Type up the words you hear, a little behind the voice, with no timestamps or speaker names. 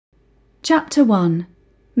Chapter 1.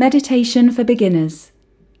 Meditation for Beginners.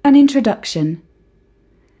 An Introduction.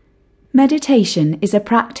 Meditation is a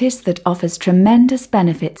practice that offers tremendous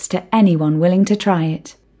benefits to anyone willing to try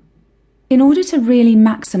it. In order to really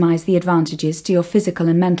maximize the advantages to your physical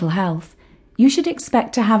and mental health, you should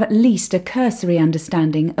expect to have at least a cursory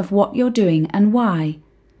understanding of what you're doing and why.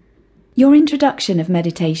 Your introduction of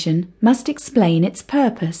meditation must explain its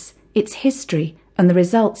purpose, its history, and the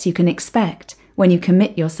results you can expect when you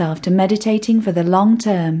commit yourself to meditating for the long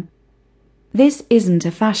term. This isn't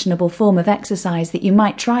a fashionable form of exercise that you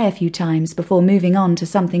might try a few times before moving on to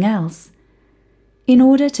something else. In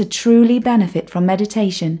order to truly benefit from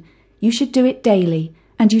meditation, you should do it daily,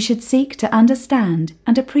 and you should seek to understand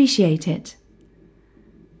and appreciate it.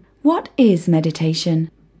 What is meditation?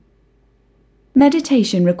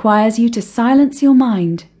 Meditation requires you to silence your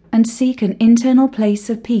mind and seek an internal place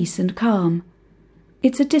of peace and calm.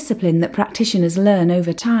 It's a discipline that practitioners learn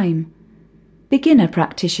over time. Beginner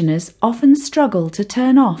practitioners often struggle to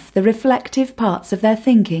turn off the reflective parts of their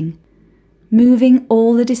thinking. Moving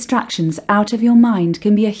all the distractions out of your mind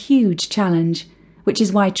can be a huge challenge, which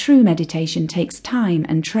is why true meditation takes time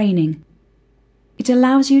and training. It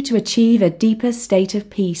allows you to achieve a deeper state of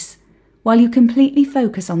peace, while you completely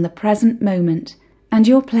focus on the present moment and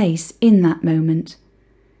your place in that moment.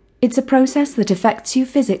 It's a process that affects you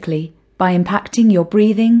physically by impacting your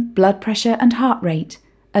breathing, blood pressure and heart rate,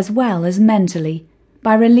 as well as mentally,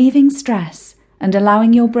 by relieving stress and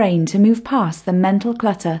allowing your brain to move past the mental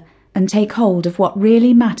clutter and take hold of what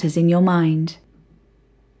really matters in your mind.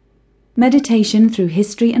 Meditation through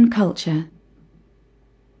history and culture.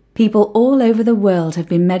 People all over the world have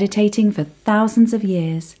been meditating for thousands of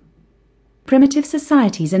years. Primitive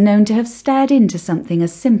societies are known to have stared into something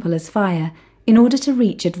as simple as fire in order to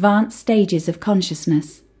reach advanced stages of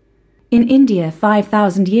consciousness. In India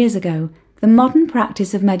 5,000 years ago, the modern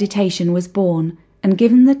practice of meditation was born and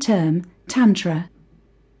given the term Tantra.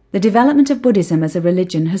 The development of Buddhism as a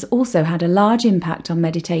religion has also had a large impact on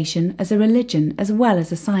meditation as a religion as well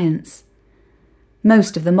as a science.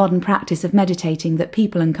 Most of the modern practice of meditating that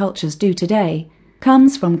people and cultures do today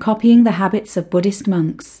comes from copying the habits of Buddhist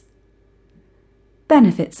monks.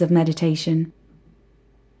 Benefits of meditation.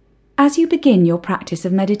 As you begin your practice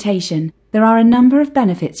of meditation, there are a number of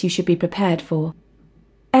benefits you should be prepared for.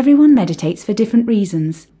 Everyone meditates for different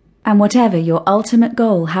reasons, and whatever your ultimate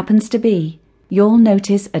goal happens to be, you'll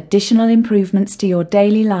notice additional improvements to your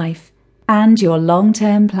daily life and your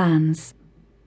long-term plans.